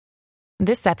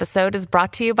This episode is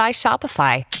brought to you by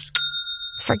Shopify.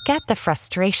 Forget the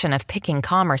frustration of picking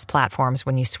commerce platforms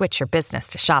when you switch your business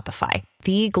to Shopify,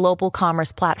 the global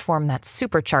commerce platform that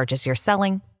supercharges your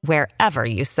selling wherever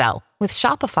you sell. With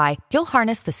Shopify, you'll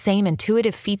harness the same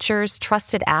intuitive features,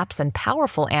 trusted apps, and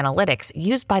powerful analytics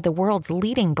used by the world's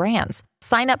leading brands.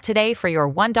 Sign up today for your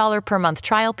 $1 per month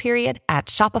trial period at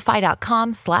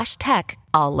shopify.com/tech,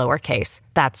 all lowercase.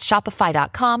 That's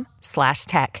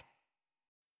shopify.com/tech.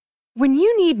 When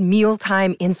you need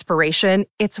mealtime inspiration,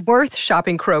 it's worth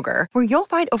shopping Kroger, where you'll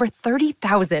find over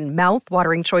 30,000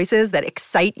 mouth-watering choices that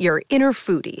excite your inner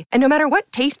foodie. And no matter what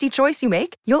tasty choice you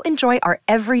make, you'll enjoy our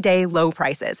everyday low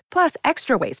prices, plus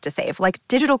extra ways to save, like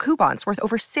digital coupons worth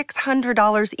over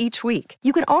 $600 each week.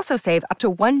 You can also save up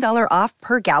to $1 off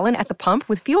per gallon at the pump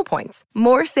with fuel points.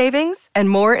 More savings and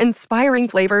more inspiring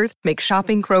flavors make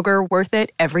shopping Kroger worth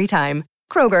it every time.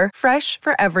 Kroger, fresh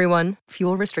for everyone.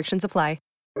 Fuel restrictions apply.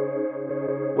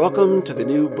 Welcome to the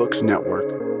New Books Network.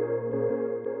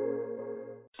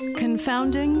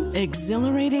 Confounding,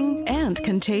 exhilarating, and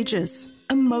contagious.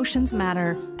 Emotions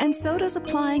matter, and so does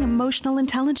applying emotional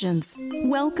intelligence.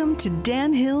 Welcome to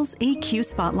Dan Hill's EQ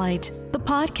Spotlight, the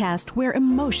podcast where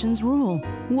emotions rule.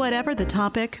 Whatever the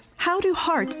topic, how do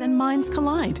hearts and minds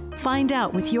collide? Find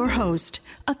out with your host,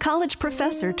 a college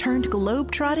professor turned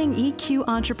globe-trotting EQ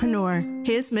entrepreneur.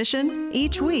 His mission?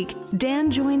 Each week,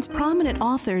 Dan joins prominent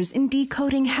authors in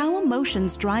decoding how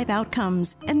emotions drive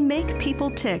outcomes and make people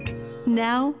tick.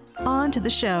 Now, on to the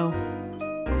show.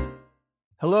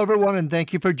 Hello, everyone, and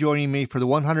thank you for joining me for the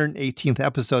 118th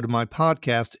episode of my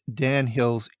podcast, Dan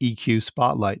Hill's EQ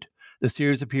Spotlight. The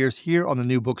series appears here on the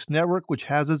New Books Network, which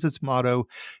has as its motto,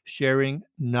 sharing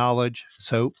knowledge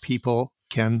so people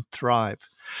can thrive.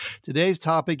 Today's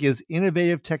topic is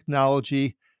innovative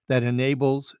technology that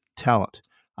enables talent.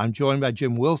 I'm joined by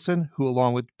Jim Wilson, who,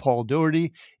 along with Paul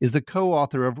Doherty, is the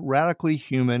co-author of Radically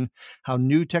Human: How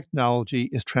New Technology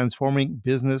is Transforming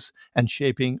Business and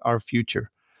Shaping Our Future.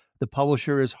 The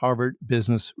publisher is Harvard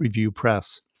Business Review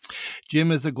Press.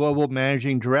 Jim is the Global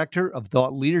Managing Director of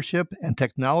Thought Leadership and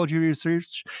Technology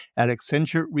Research at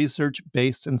Accenture Research,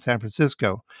 based in San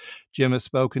Francisco. Jim has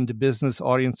spoken to business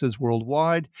audiences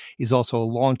worldwide. He's also a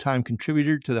longtime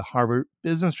contributor to the Harvard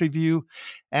Business Review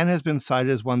and has been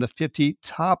cited as one of the 50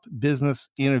 top business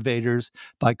innovators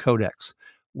by Codex.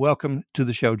 Welcome to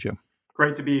the show, Jim.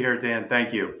 Great to be here, Dan.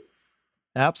 Thank you.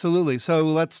 Absolutely. So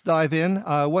let's dive in.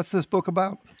 What's this book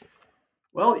about?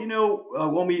 Well,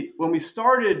 when we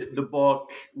started the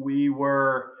book, we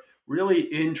were really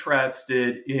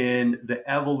interested in the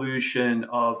evolution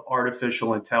of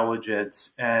artificial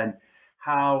intelligence and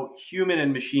how human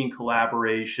and machine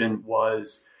collaboration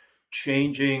was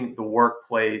changing the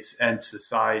workplace and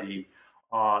society,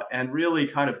 and really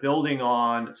kind of building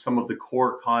on some of the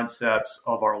core concepts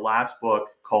of our last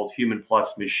book called Human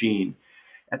Plus Machine.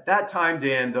 At that time,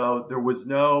 Dan, though, there was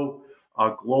no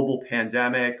global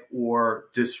pandemic or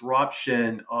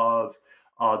disruption of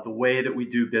the way that we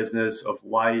do business, of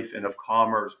life and of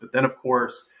commerce. But then, of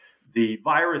course, the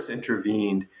virus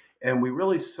intervened, and we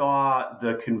really saw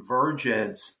the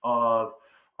convergence of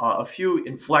a few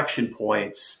inflection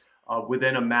points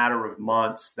within a matter of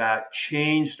months that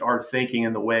changed our thinking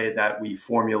and the way that we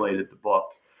formulated the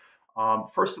book.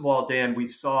 First of all, Dan, we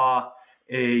saw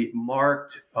a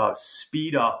marked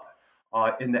speed up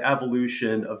in the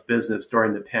evolution of business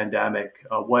during the pandemic,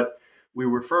 what we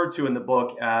referred to in the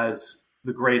book as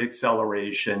the Great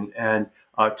Acceleration. And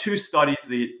two studies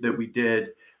that we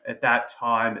did at that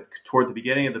time, toward the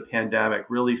beginning of the pandemic,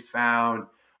 really found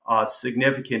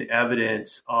significant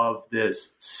evidence of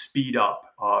this speed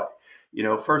up.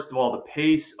 First of all, the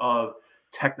pace of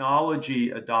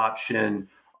technology adoption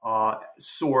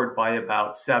soared by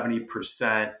about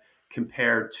 70%.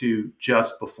 Compared to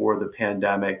just before the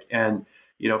pandemic. And,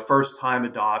 first-time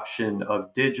adoption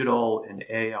of digital and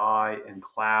AI and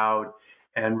cloud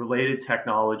and related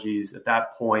technologies at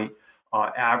that point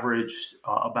averaged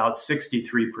about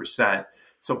 63%.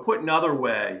 So put another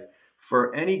way,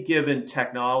 for any given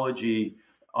technology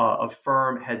a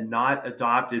firm had not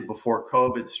adopted before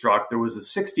COVID struck, there was a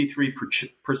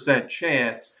 63%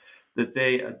 chance that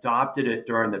they adopted it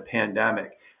during the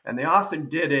pandemic. And they often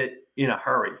did it in a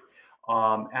hurry.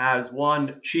 As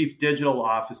one chief digital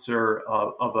officer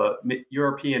of a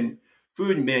European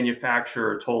food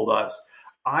manufacturer told us,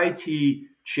 IT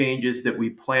changes that we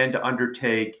plan to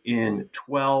undertake in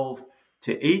 12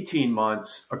 to 18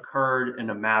 months occurred in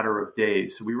a matter of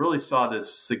days. So we really saw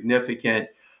this significant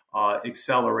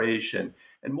acceleration.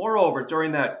 And moreover,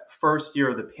 during that first year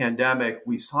of the pandemic,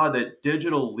 we saw that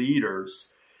digital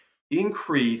leaders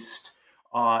increased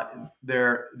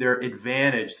their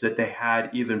advantage that they had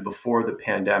even before the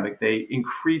pandemic. They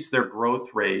increased their growth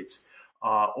rates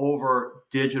over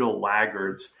digital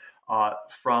laggards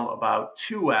from about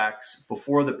 2x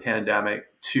before the pandemic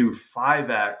to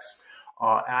 5x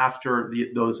after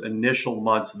those initial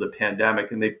months of the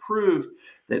pandemic. And they proved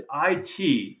that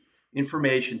IT,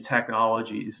 information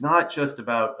technology, is not just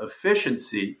about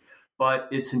efficiency, but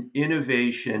it's an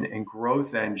innovation and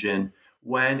growth engine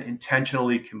when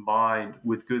intentionally combined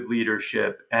with good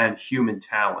leadership and human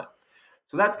talent.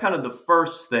 So that's kind of the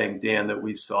first thing, Dan, that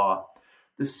we saw.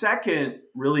 The second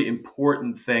really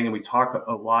important thing, and we talk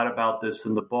a lot about this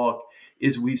in the book,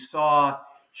 is we saw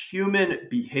human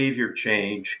behavior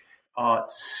change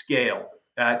scale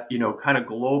at, kind of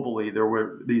globally. There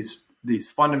were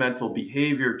these fundamental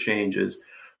behavior changes,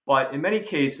 but in many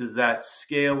cases that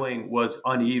scaling was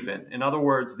uneven. In other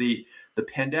words, the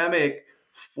pandemic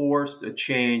forced a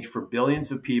change for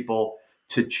billions of people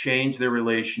to change their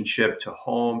relationship to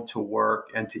home, to work,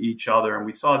 and to each other. And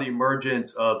we saw the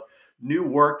emergence of new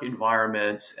work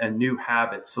environments and new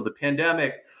habits. So the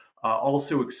pandemic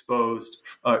also exposed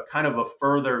kind of a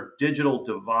further digital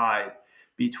divide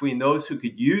between those who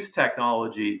could use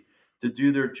technology to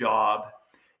do their job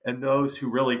and those who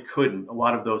really couldn't. A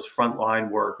lot of those frontline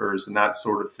workers and that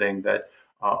sort of thing that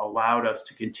allowed us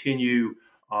to continue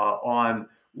on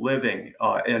living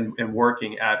and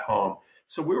working at home.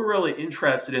 So we were really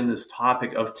interested in this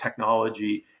topic of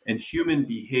technology and human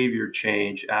behavior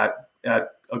change at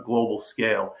a global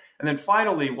scale. And then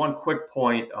finally, one quick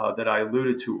point that I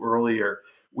alluded to earlier,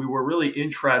 we were really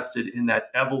interested in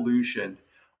that evolution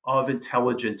of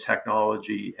intelligent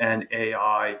technology and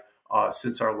AI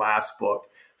since our last book.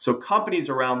 So companies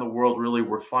around the world really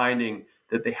were finding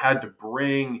that they had to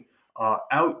bring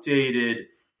outdated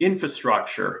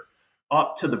infrastructure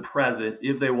up to the present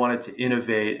if they wanted to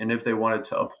innovate and if they wanted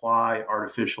to apply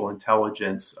artificial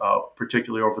intelligence,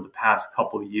 particularly over the past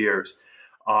couple of years.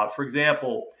 For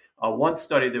example, one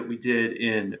study that we did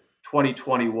in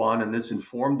 2021, and this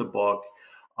informed the book,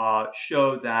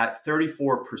 showed that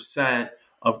 34%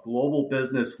 of global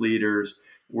business leaders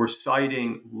were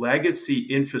citing legacy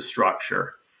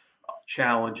infrastructure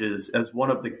challenges as one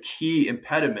of the key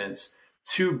impediments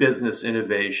to business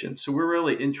innovation. So we're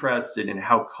really interested in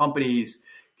how companies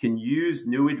can use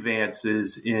new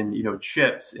advances in,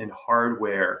 chips, in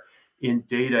hardware, in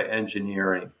data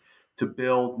engineering to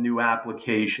build new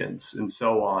applications and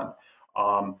so on,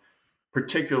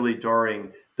 particularly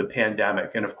during the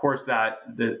pandemic. And of course,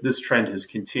 this trend has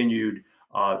continued,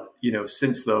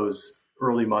 since those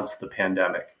early months of the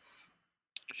pandemic.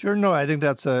 Sure. No, I think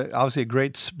that's obviously a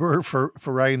great spur for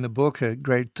writing the book, a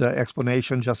great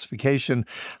explanation, justification.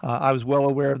 I was well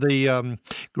aware of the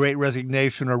great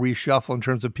resignation or reshuffle in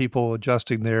terms of people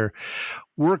adjusting their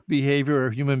work behavior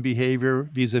or human behavior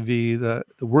vis-a-vis the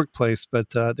workplace, but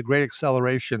the great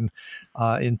acceleration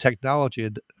in technology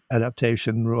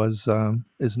adaptation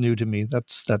is new to me.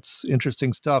 That's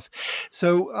interesting stuff.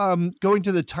 So going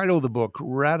to the title of the book,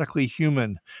 Radically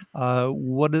Human,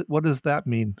 what does that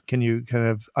mean? Can you kind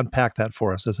of unpack that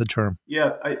for us as a term?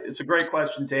 Yeah, it's a great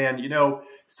question, Dan.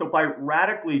 So by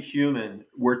radically human,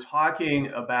 we're talking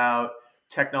about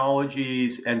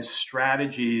technologies and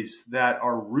strategies that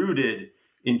are rooted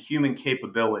in human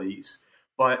capabilities,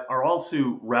 but are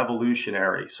also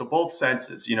revolutionary. So both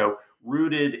senses,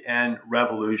 rooted and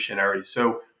revolutionary.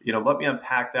 So, let me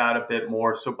unpack that a bit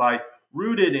more. So by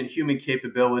rooted in human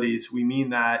capabilities, we mean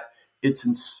that it's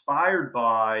inspired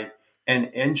by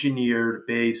and engineered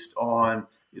based on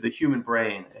the human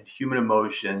brain and human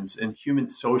emotions and human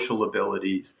social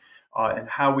abilities and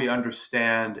how we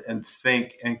understand and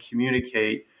think and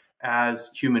communicate as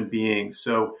human beings.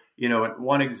 So,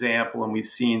 one example, and we've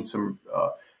seen some,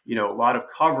 a lot of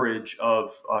coverage of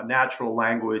natural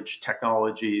language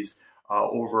technologies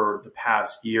over the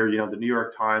past year. The New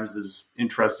York Times has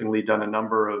interestingly done a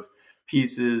number of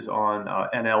pieces on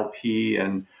NLP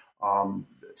and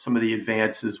some of the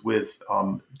advances with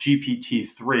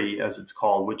GPT-3, as it's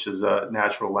called, which is a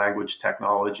natural language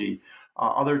technology.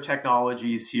 Other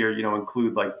technologies here,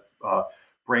 include like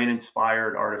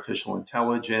brain-inspired artificial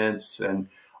intelligence and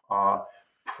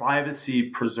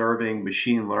privacy-preserving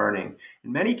machine learning.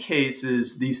 In many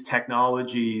cases, these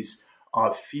technologies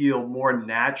feel more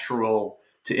natural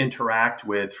to interact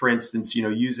with. For instance,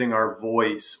 using our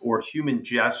voice or human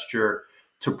gesture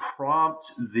to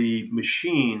prompt the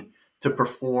machine to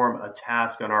perform a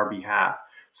task on our behalf.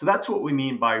 So that's what we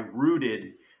mean by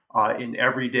rooted in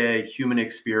everyday human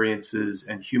experiences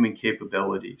and human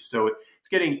capabilities. So it's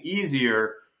getting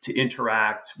easier to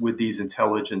interact with these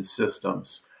intelligent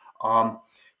systems.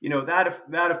 That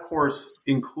of course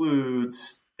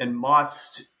includes and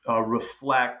must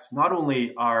reflect not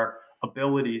only our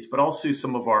abilities, but also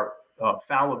some of our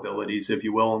fallibilities, if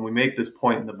you will. And we make this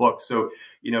point in the book. So,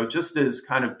 just as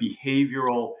kind of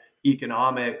behavioral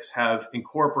economics have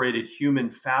incorporated human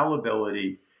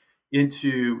fallibility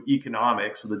into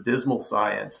economics, the dismal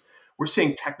science, we're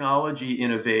seeing technology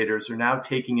innovators are now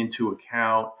taking into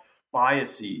account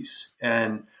biases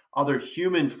and other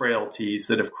human frailties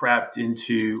that have crept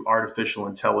into artificial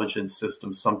intelligence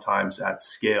systems, sometimes at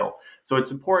scale. So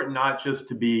it's important not just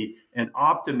to be an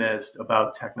optimist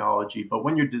about technology, but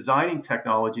when you're designing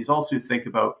technologies, also think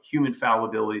about human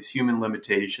fallibilities, human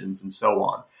limitations, and so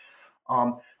on.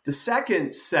 The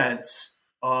second sense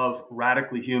of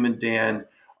radically human, Dan,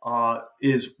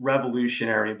 is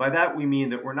revolutionary. By that, we mean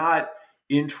that we're not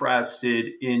interested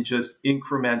in just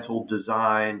incremental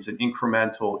designs and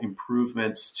incremental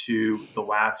improvements to the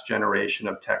last generation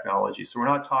of technology. So we're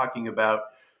not talking about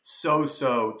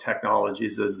so-so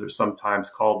technologies, as they're sometimes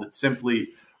called, that simply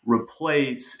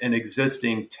replace an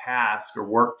existing task or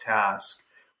work task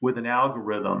with an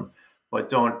algorithm, but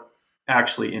don't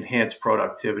actually enhance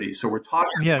productivity. So we're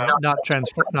talking about not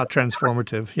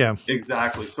transformative. Yeah,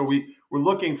 exactly. So we're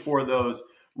looking for those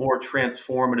more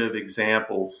transformative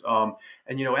examples.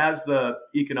 And as the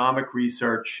economic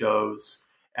research shows,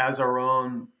 as our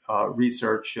own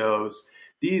research shows,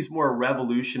 these more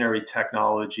revolutionary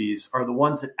technologies are the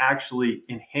ones that actually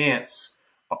enhance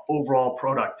overall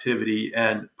productivity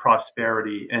and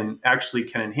prosperity, and actually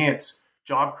can enhance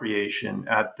job creation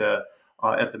at the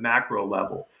macro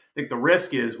level. I think the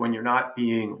risk is when you're not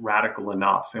being radical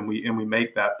enough, and we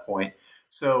make that point.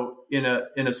 So in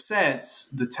a sense,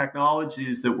 the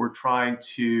technologies that we're trying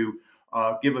to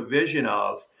give a vision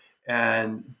of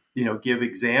and give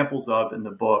examples of in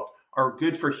the book are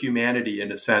good for humanity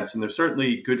in a sense, and they're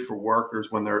certainly good for workers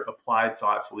when they're applied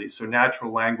thoughtfully. So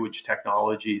natural language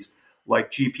technologies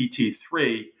like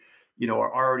GPT-3,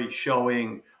 are already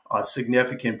showing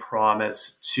significant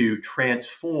promise to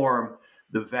transform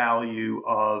the value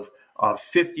of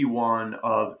 51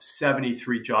 of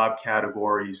 73 job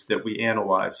categories that we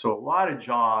analyze. So a lot of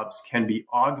jobs can be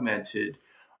augmented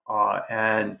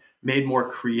and made more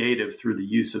creative through the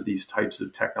use of these types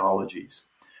of technologies.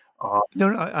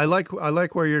 I like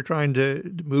where you're trying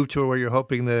to move to, where you're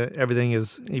hoping that everything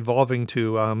is evolving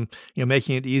to,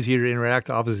 making it easier to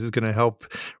interact. Obviously, is going to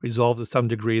help resolve to some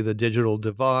degree the digital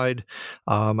divide.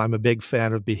 I'm a big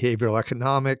fan of behavioral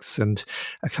economics and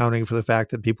accounting for the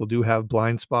fact that people do have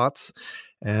blind spots,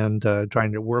 and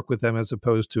trying to work with them as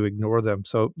opposed to ignore them.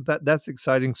 So that's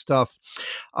exciting stuff.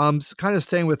 So kind of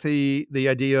staying with the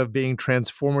idea of being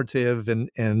transformative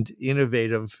and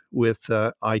innovative with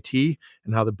IT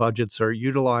and how the budgets are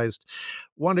utilized.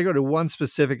 Wanted to go to one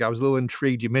specific. I was a little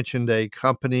intrigued. You mentioned a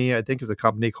company, I think it's a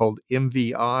company called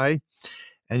MVI,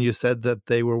 and you said that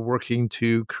they were working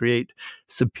to create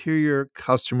superior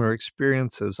customer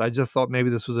experiences. I just thought maybe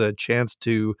this was a chance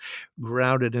to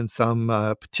ground it in some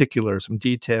particulars, some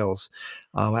details.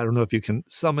 I don't know if you can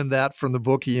summon that from the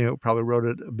book. You probably wrote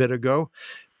it a bit ago.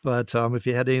 But if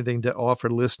you had anything to offer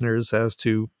listeners as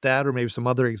to that, or maybe some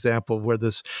other example of where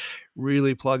this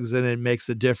really plugs in and makes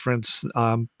a difference,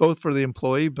 both for the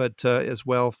employee, but as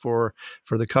well for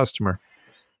the customer.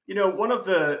 One of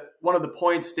the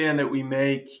points, Dan, that we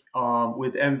make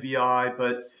with MVI,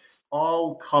 but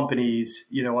all companies,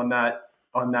 on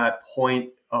that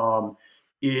point,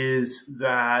 is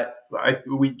that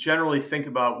we generally think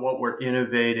about what we're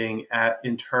innovating at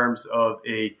in terms of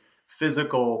a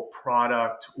physical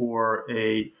product or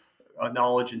a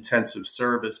knowledge-intensive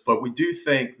service. But we do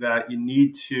think that you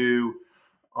need to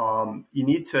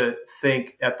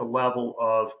think at the level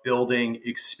of building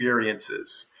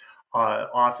experiences.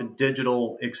 Often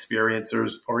digital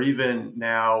experiences, or even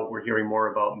now we're hearing more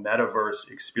about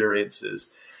metaverse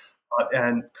experiences.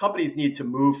 And companies need to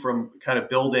move from kind of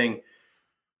building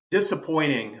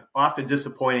often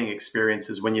disappointing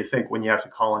experiences when you have to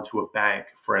call into a bank,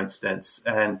 for instance,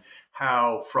 and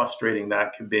how frustrating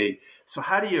that can be. So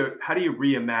how do you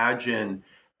reimagine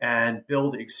and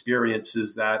build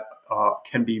experiences that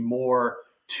can be more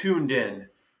tuned in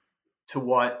to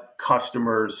what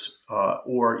customers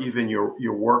or even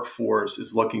your workforce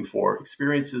is looking for,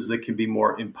 experiences that can be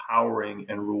more empowering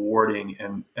and rewarding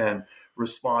and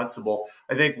responsible.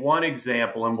 I think one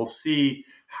example, and we'll see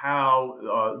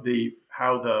how the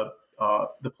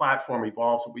platform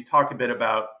evolves. We talk a bit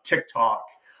about TikTok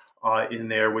in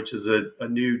there, which is a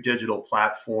new digital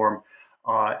platform,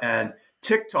 and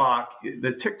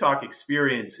the TikTok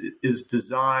experience is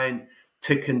designed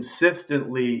to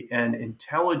consistently and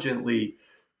intelligently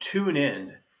tune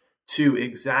in to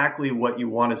exactly what you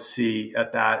want to see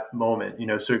at that moment.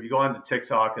 So if you go onto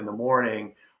TikTok in the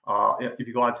morning, if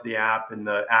you go onto the app in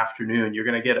the afternoon, you're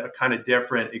going to get a kind of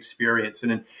different experience.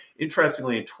 And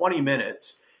interestingly, in 20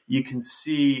 minutes, you can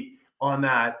see on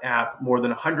that app more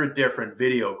than 100 different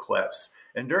video clips.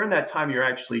 And during that time, you're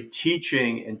actually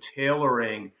teaching and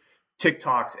tailoring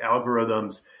TikTok's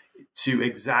algorithms to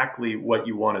exactly what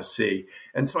you want to see.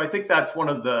 And so I think that's one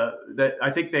of I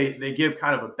think they give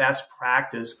kind of a best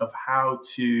practice of how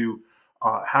to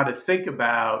think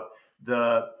about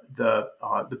the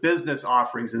business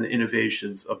offerings and the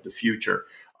innovations of the future.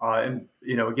 And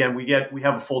again, we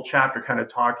have a full chapter kind of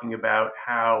talking about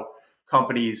how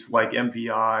companies like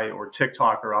MVI or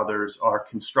TikTok or others are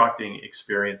constructing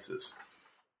experiences.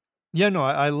 Yeah, no,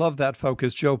 I love that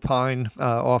focus. Joe Pine,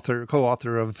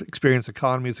 co-author of Experience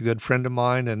Economy, is a good friend of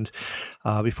mine. And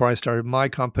before I started my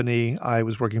company, I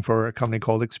was working for a company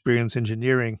called Experience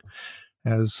Engineering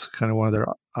as kind of one of their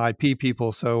IP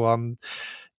people. So,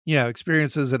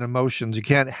 experiences and emotions. You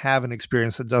can't have an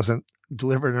experience that doesn't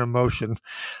deliver an emotion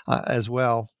as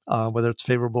well, whether it's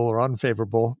favorable or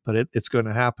unfavorable, but it's going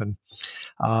to happen.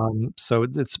 So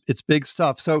it's big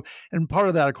stuff. So, and part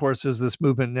of that, of course, is this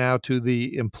movement now to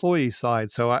the employee side.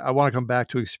 So I want to come back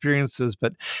to experiences,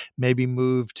 but maybe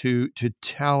move to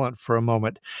talent for a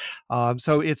moment.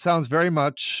 So it sounds very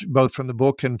much, both from the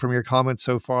book and from your comments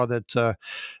so far, that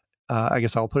I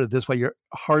guess I'll put it this way: your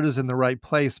heart is in the right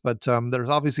place, but there's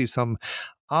obviously some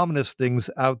ominous things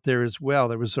out there as well.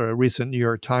 There was a recent New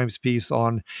York Times piece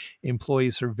on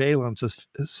employee surveillance,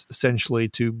 essentially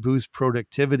to boost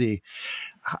productivity.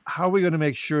 How are we going to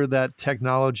make sure that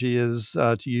technology is,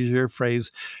 to use your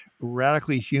phrase,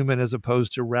 radically human as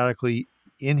opposed to radically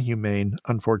inhumane,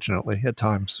 unfortunately, at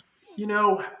times?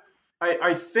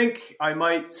 I think I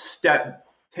might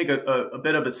take a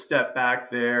bit of a step back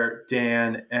there,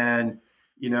 Dan, and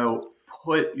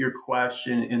put your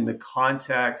question in the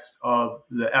context of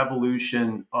the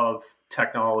evolution of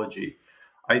technology.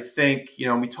 I think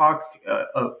we talk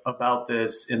about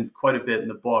this in quite a bit in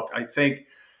the book. I think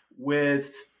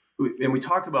and we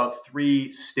talk about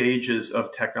 3 stages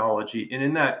of technology, and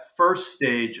in that first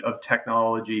stage of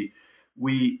technology,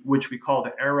 which we call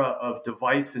the era of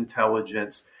device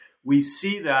intelligence, we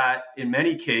see that in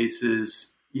many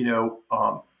cases,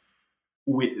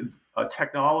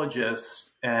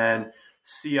 technologists and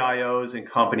CIOs and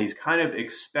companies kind of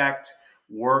expect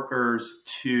workers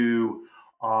to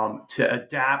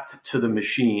adapt to the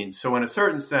machine. So in a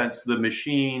certain sense, the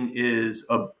machine is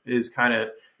kind of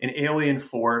an alien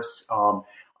force.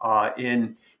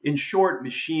 In short,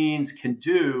 machines can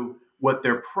do what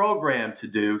they're programmed to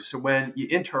do. So when you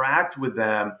interact with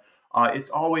them, it's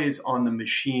always on the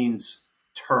machine's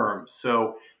terms.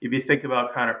 So if you think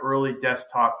about kind of early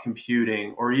desktop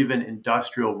computing or even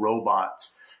industrial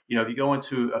robots, if you go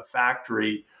into a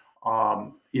factory,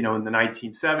 in the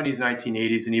 1970s,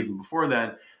 1980s, and even before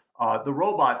then, the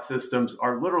robot systems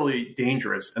are literally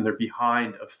dangerous and they're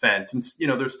behind a fence. And,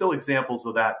 there's still examples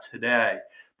of that today,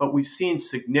 but we've seen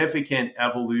significant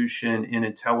evolution in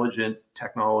intelligent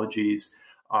technologies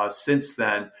since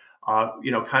then,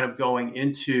 kind of going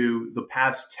into the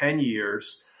past 10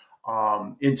 years,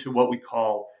 into what we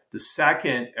call the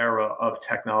second era of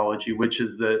technology, which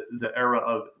is the era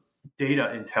of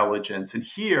data intelligence. And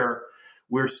here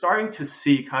we're starting to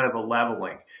see kind of a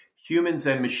leveling. Humans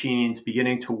and machines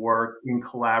beginning to work in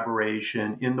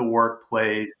collaboration in the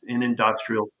workplace, in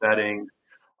industrial settings,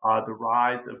 the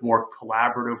rise of more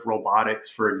collaborative robotics,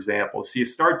 for example. So you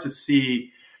start to see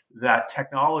that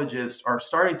technologists are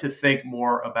starting to think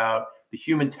more about the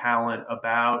human talent,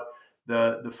 about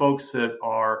the folks that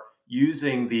are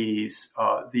using these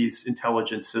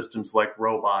intelligent systems like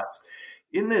robots.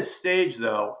 In this stage,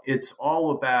 though, it's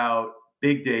all about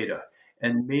big data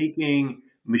and making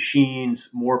machines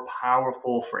more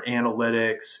powerful for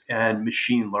analytics and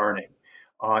machine learning.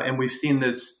 And we've seen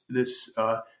this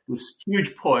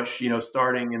huge push,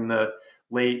 starting in the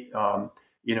late,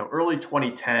 early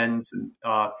 2010s.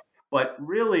 But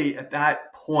really, at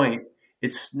that point,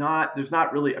 there's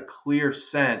not really a clear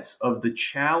sense of the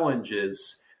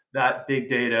challenges that big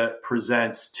data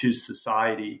presents to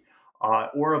society,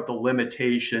 or of the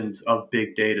limitations of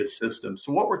big data systems.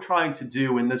 So what we're trying to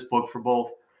do in this book for both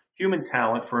human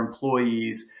talent, for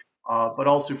employees, but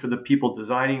also for the people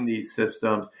designing these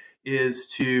systems, is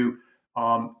to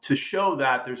show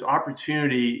that there's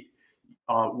opportunity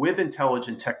with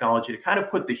intelligent technology to kind of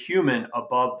put the human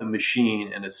above the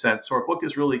machine in a sense. So our book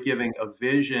is really giving a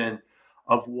vision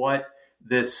of what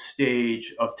this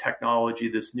stage of technology,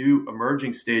 this new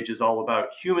emerging stage, is all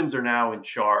about. Humans are now in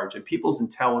charge, and people's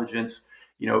intelligence,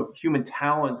 human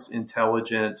talent's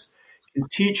intelligence, can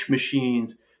teach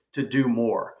machines to do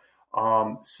more.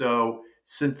 So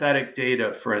synthetic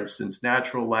data, for instance,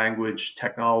 natural language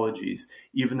technologies,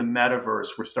 even the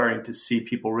metaverse. We're starting to see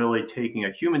people really taking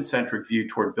a human-centric view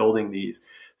toward building these.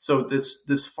 So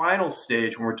this final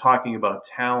stage, when we're talking about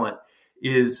talent,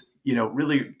 is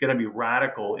really going to be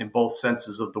radical in both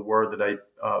senses of the word that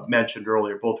I mentioned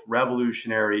earlier, both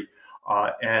revolutionary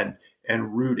and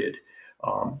rooted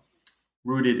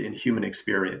in human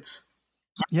experience.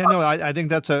 Yeah, no, I think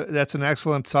that's an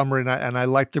excellent summary, and I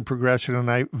like the progression, and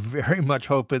I very much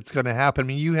hope it's going to happen. I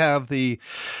mean, you have the,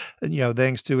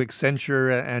 thanks to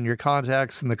Accenture and your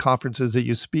contacts and the conferences that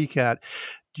you speak at,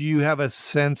 do you have a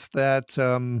sense that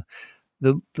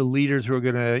the leaders who are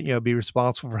going to be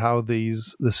responsible for how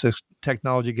this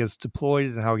technology gets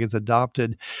deployed and how it gets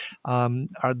adopted,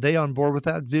 are they on board with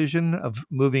that vision of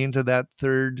moving into that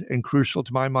third and crucial,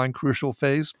 to my mind, crucial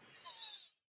phase?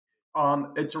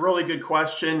 It's a really good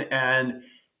question. And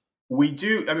we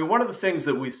do. I mean, one of the things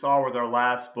that we saw with our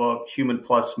last book, Human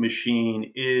Plus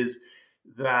Machine, is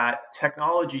that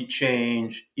technology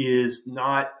change is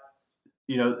not,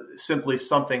 simply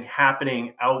something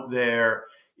happening out there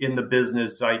in the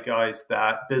business zeitgeist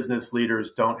that business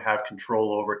leaders don't have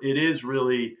control over. It is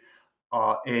really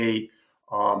a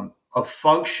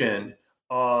function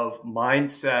of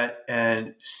mindset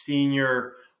and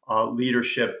senior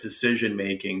leadership decision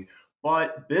making.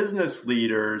 But business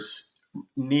leaders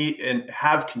need and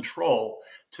have control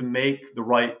to make the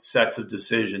right sets of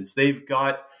decisions. They've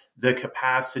got the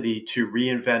capacity to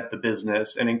reinvent the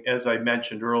business. And as I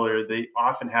mentioned earlier, they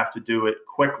often have to do it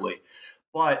quickly.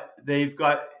 But they've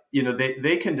got,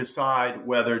 they can decide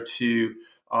whether to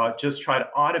just try to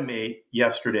automate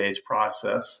yesterday's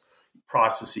processes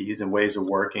and ways of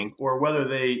working, or whether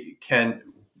they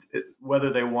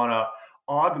want to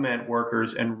augment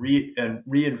workers and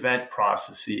reinvent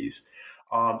processes.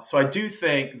 So I do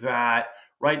think that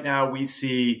right now we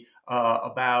see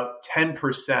about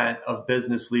 10% of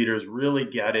business leaders really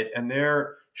get it, and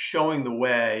they're showing the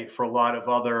way for a lot of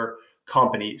other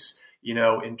companies,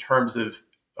 in terms of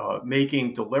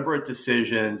making deliberate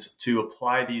decisions to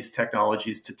apply these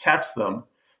technologies, to test them,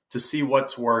 to see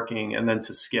what's working, and then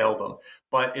to scale them.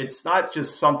 But it's not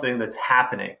just something that's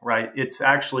happening, right? It's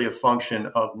actually a function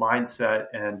of mindset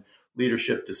and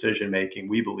leadership decision-making,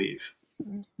 we believe.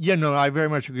 Yeah, no, I very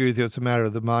much agree with you. It's a matter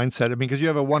of the mindset. I mean, because you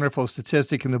have a wonderful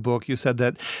statistic in the book. You said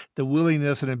that the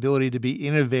willingness and ability to be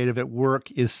innovative at work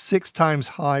is 6 times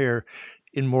higher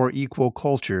in more equal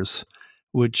cultures,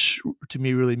 which to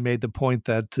me really made the point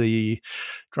that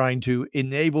trying to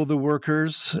enable the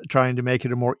workers, trying to make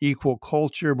it a more equal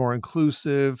culture, more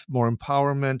inclusive, more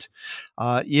empowerment.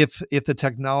 If the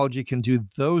technology can do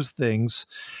those things,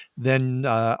 then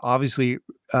obviously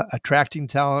attracting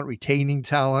talent, retaining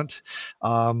talent,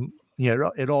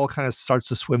 it all kind of starts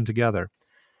to swim together.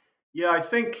 Yeah, I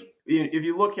think if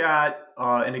you look at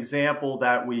an example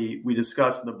that we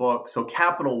discussed in the book, so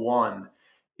Capital One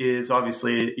is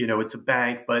obviously, it's a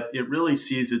bank, but it really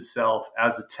sees itself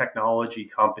as a technology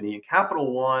company. And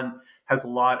Capital One has a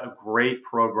lot of great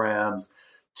programs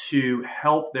to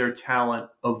help their talent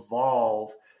evolve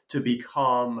to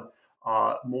become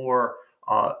more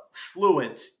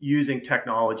fluent using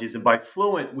technologies. And by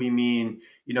fluent, we mean,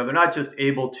 they're not just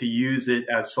able to use it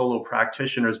as solo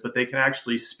practitioners, but they can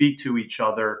actually speak to each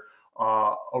other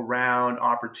around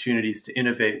opportunities to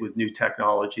innovate with new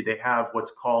technology. They have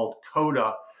what's called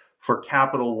CODA for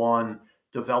Capital One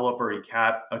Developer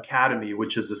Academy,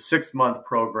 which is a 6-month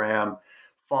program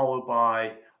followed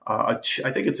by, I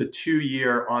think it's a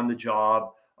 2-year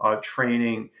on-the-job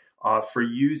training for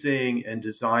using and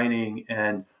designing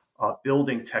and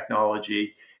building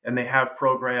technology. And they have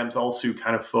programs also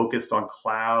kind of focused on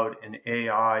cloud and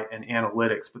AI and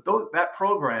analytics. But that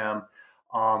program,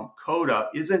 CODA,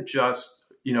 isn't just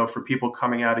for people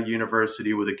coming out of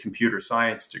university with a computer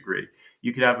science degree.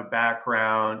 You could have a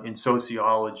background in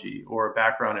sociology or a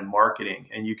background in marketing,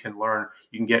 and you can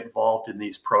get involved in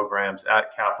these programs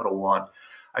at Capital One.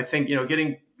 I think,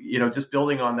 just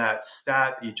building on that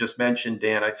stat you just mentioned,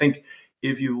 Dan, I think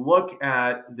if you look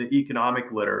at the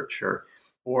economic literature,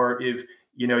 or if,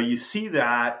 you see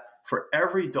that for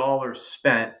every dollar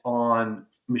spent on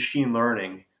machine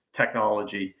learning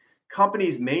technology,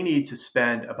 companies may need to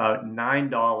spend about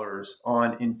 $9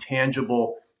 on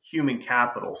intangible human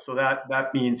capital. So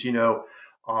that means,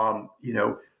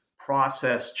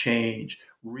 process change,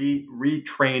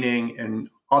 retraining and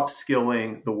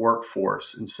upskilling the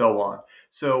workforce, and so on.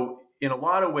 So in a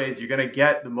lot of ways, you're going to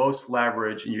get the most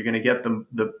leverage, and you're going to get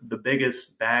the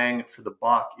biggest bang for the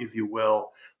buck, if you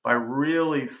will, by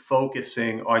really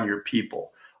focusing on your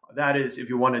people. That is, if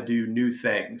you want to do new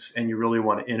things and you really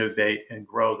want to innovate and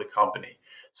grow the company.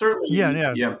 Certainly.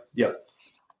 Yeah.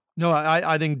 No,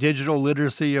 I think digital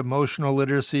literacy, emotional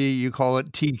literacy, you call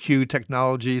it TQ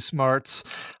technology, smarts.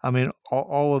 I mean,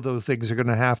 all of those things are going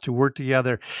to have to work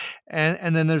together.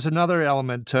 And then there's another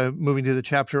element to moving to the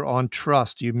chapter on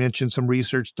trust. You mentioned some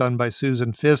research done by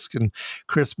Susan Fisk and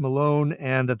Chris Malone,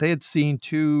 and that they had seen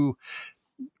two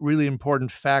really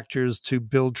important factors to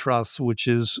build trust, which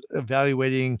is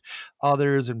evaluating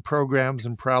others and programs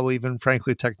and probably even,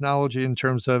 frankly, technology in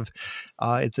terms of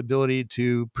its ability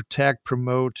to protect,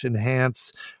 promote,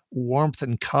 enhance warmth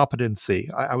and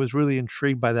competency. I was really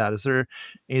intrigued by that. Is there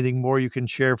anything more you can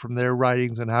share from their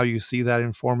writings and how you see that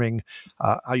informing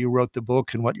how you wrote the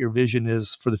book and what your vision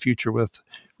is for the future with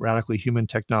radically human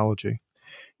technology?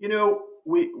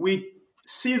 We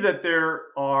see that there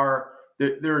are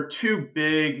two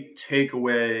big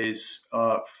takeaways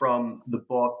from the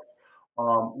book.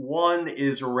 One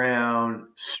is around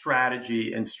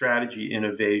strategy and strategy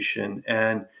innovation,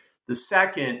 and the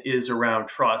second is around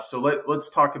trust. So let's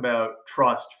talk about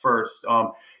trust first.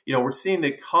 We're seeing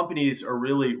that companies are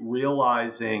really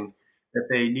realizing that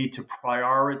they need to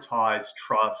prioritize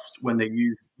trust when they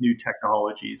use new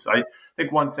technologies. I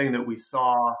think one thing that we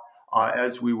saw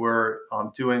as we were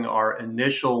doing our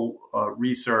initial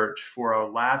research for our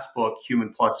last book,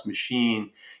 Human Plus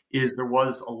Machine, is there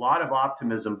was a lot of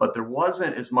optimism, but there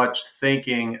wasn't as much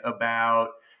thinking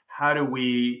about how do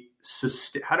we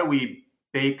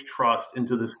bake trust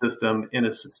into the system in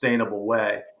a sustainable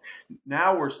way.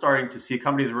 Now we're starting to see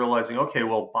companies realizing, okay,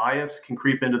 well, bias can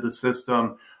creep into the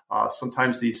system.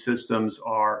 Sometimes these systems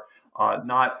are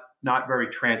not very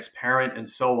transparent and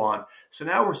so on. So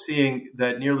now we're seeing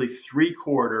that nearly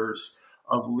 3/4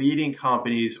 of leading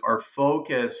companies are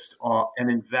focused on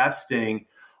and investing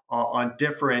on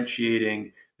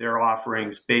differentiating their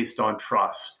offerings based on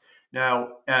trust.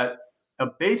 Now, at a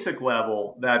basic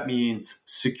level, that means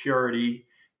security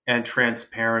and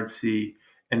transparency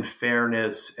and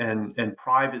fairness and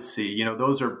privacy.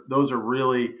 Those are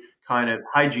really kind of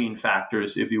hygiene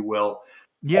factors, if you will.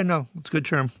 Yeah, no, it's a good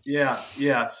term.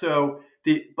 Yeah. So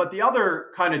the other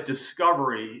kind of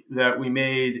discovery that we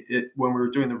made when we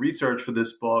were doing the research for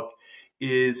this book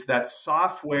is that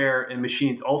software and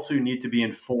machines also need to be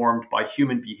informed by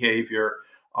human behavior,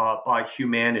 by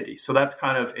humanity. So that's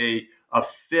kind of a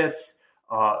fifth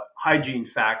hygiene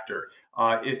factor.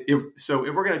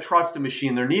 If we're going to trust a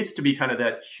machine, there needs to be kind of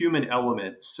that human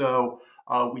element. So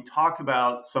we talk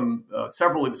about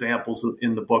several examples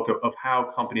in the book of how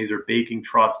companies are baking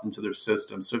trust into their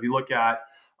systems. So if you look at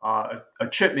a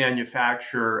chip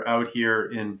manufacturer out here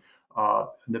in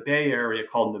the Bay Area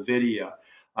called NVIDIA.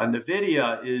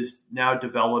 NVIDIA is now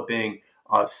developing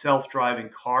self-driving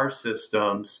car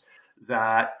systems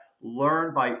that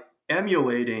learn by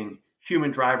emulating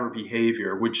human driver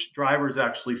behavior, which drivers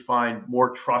actually find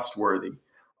more trustworthy.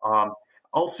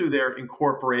 Also, they're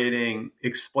incorporating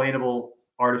explainable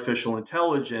artificial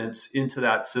intelligence into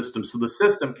that system. So the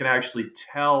system can actually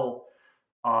tell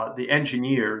the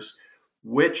engineers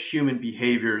which human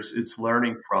behaviors it's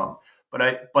learning from.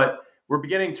 But we're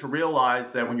beginning to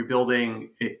realize that when you're building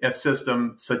a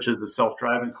system such as the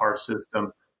self-driving car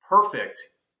system, perfect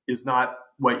is not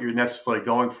what you're necessarily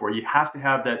going for. You have to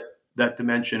have that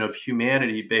dimension of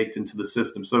humanity baked into the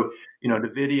system. So,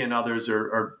 NVIDIA and others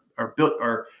are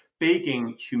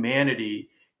baking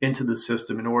humanity into the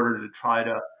system in order to try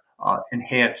to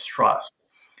enhance trust.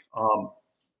 I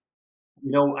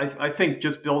think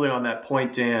just building on that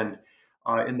point, Dan,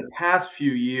 in the past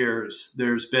few years,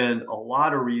 there's been a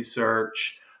lot of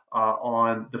research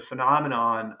on the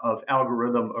phenomenon of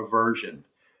algorithm aversion,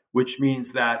 which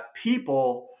means that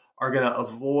people are going to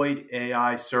avoid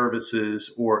AI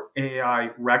services or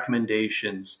AI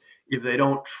recommendations if they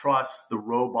don't trust the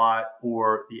robot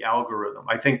or the algorithm.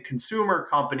 I think consumer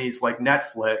companies like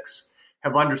Netflix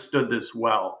have understood this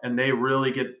well, and they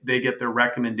really get their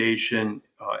recommendation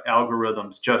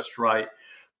algorithms just right.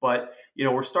 But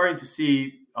we're starting to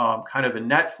see kind of a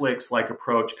Netflix-like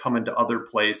approach come into other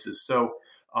places. So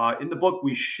in the book,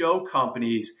 we show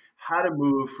companies how to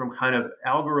move from kind of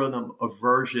algorithm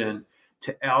aversion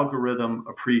to algorithm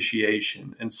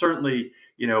appreciation. And certainly,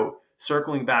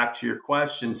 circling back to your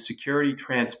question, security,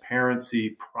 transparency,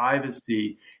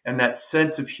 privacy, and that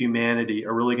sense of humanity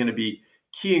are really going to be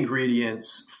key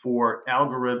ingredients for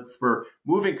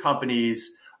moving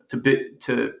companies to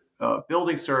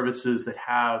building services that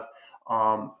have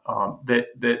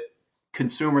that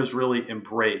consumers really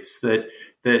embrace, that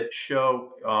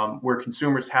show where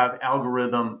consumers have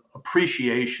algorithm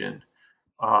appreciation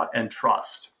and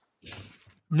trust.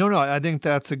 No, I think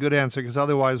that's a good answer, because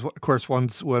otherwise, of course,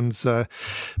 one's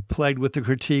plagued with the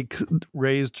critique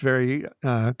raised very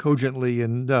cogently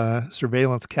in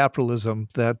surveillance capitalism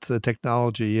that the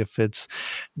technology, if it's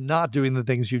not doing the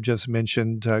things you just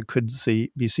mentioned, could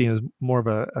be seen as more of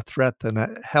a threat than a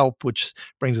help, which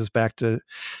brings us back to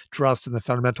trust and the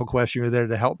fundamental question: you're there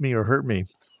to help me or hurt me?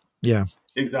 Yeah.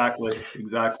 Exactly.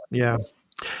 Yeah.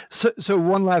 So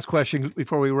one last question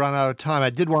before we run out of time. I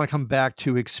did want to come back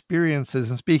to experiences.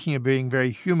 And speaking of being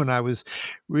very human, I was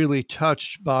really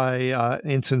touched by an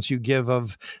instance you give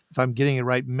of, if I'm getting it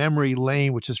right, memory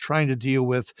lane, which is trying to deal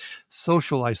with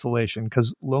social isolation,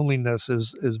 because loneliness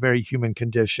is a very human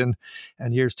condition.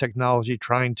 And here's technology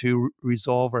trying to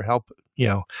resolve or help,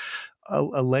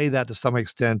 allay that to some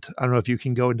extent. I don't know if you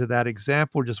can go into that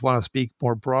example or just want to speak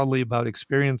more broadly about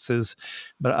experiences,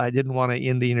 but I didn't want to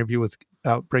end the interview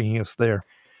without bringing us there.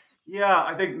 Yeah,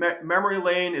 I think memory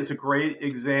lane is a great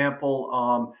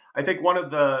example. I think one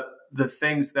of the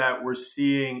things that we're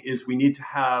seeing is we need to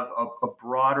have a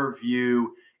broader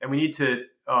view, and we need to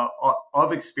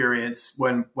of experience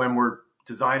when we're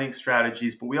designing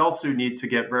strategies, but we also need to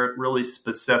get really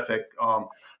specific. I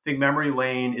think memory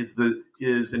lane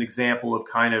is an example of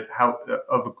kind of how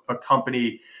of a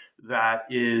company that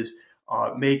is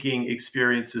making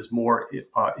experiences more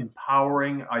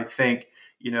empowering. I think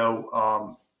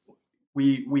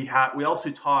we also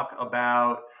talk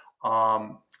about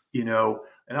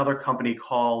another company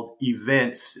called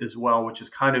Events as well, which is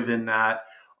kind of in that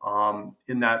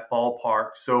ballpark.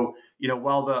 So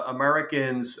while the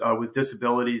Americans with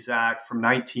Disabilities Act from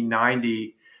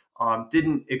 1990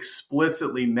 didn't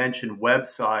explicitly mention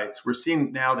websites, we're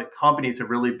seeing now that companies have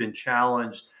really been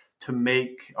challenged to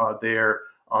make their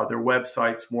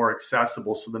websites more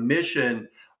accessible. So the mission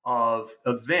of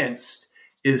Events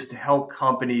is to help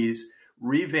companies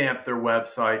revamp their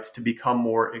websites to become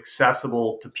more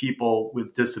accessible to people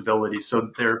with disabilities.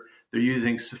 So they're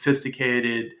using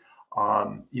sophisticated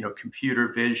computer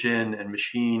vision and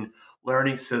machine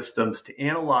learning systems to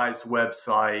analyze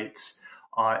websites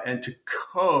and to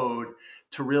code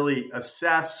to really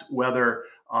assess whether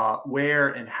where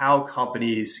and how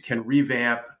companies can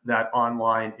revamp that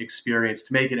online experience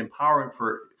to make it empowering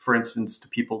for instance, to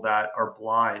people that are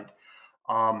blind.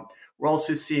 We're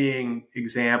also seeing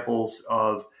examples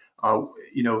of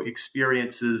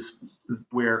experiences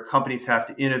where companies have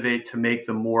to innovate to make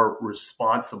them more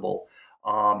responsible.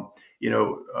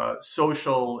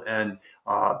 Social and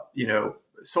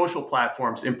social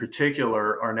platforms in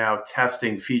particular are now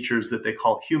testing features that they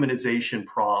call humanization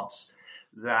prompts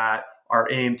that are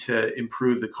aimed to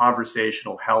improve the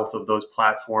conversational health of those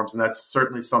platforms. And that's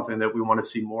certainly something that we want to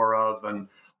see more of and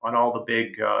on all the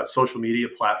big social media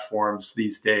platforms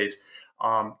these days.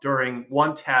 During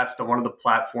one test on one of the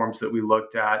platforms that we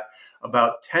looked at,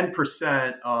 about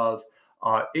 10% of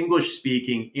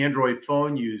English-speaking Android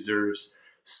phone users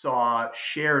saw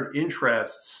shared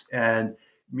interests and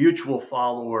mutual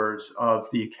followers of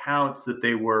the accounts that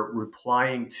they were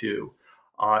replying to.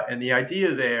 And the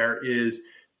idea there is,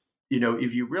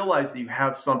 if you realize that you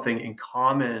have something in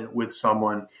common with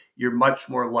someone, you're much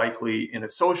more likely in a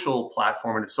social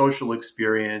platform, in a social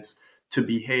experience, to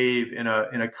behave in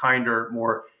a kinder,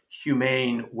 more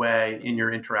humane way in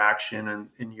your interaction and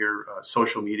in your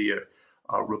social media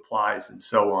replies and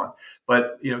so on.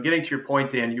 But getting to your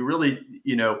point, Dan, you really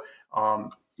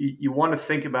you want to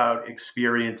think about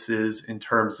experiences in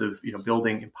terms of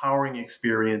building empowering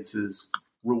experiences,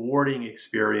 rewarding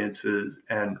experiences,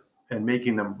 and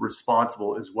making them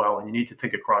responsible as well. And you need to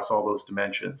think across all those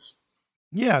dimensions.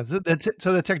 Yeah, so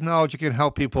the technology can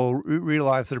help people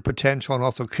realize their potential and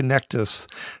also connect us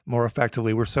more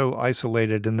effectively. We're so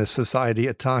isolated in this society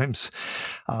at times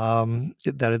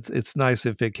that it's nice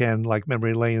if it can, like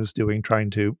Memory Lane is doing, trying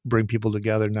to bring people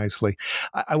together nicely.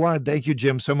 I want to thank you,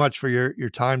 Jim, so much for your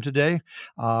time today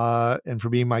and for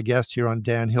being my guest here on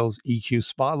Dan Hill's EQ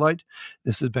Spotlight.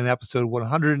 This has been episode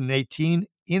 118.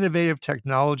 Innovative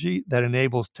technology that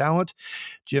enables talent.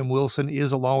 Jim Wilson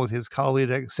is, along with his colleague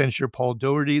at Accenture, Paul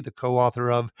Doherty, the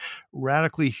co-author of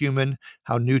Radically Human: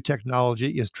 How New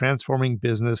Technology is Transforming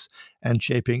Business and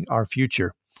Shaping Our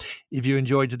Future. If you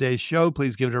enjoyed today's show,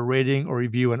 please give it a rating or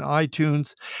review on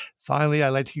iTunes. Finally, I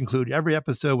like to conclude every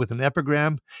episode with an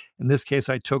epigram. In this case,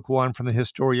 I took one from the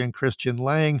historian Christian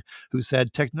Lang, who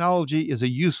said, "Technology is a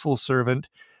useful servant,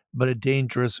 but a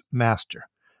dangerous master."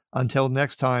 Until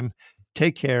next time,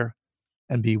 take care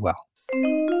and be well.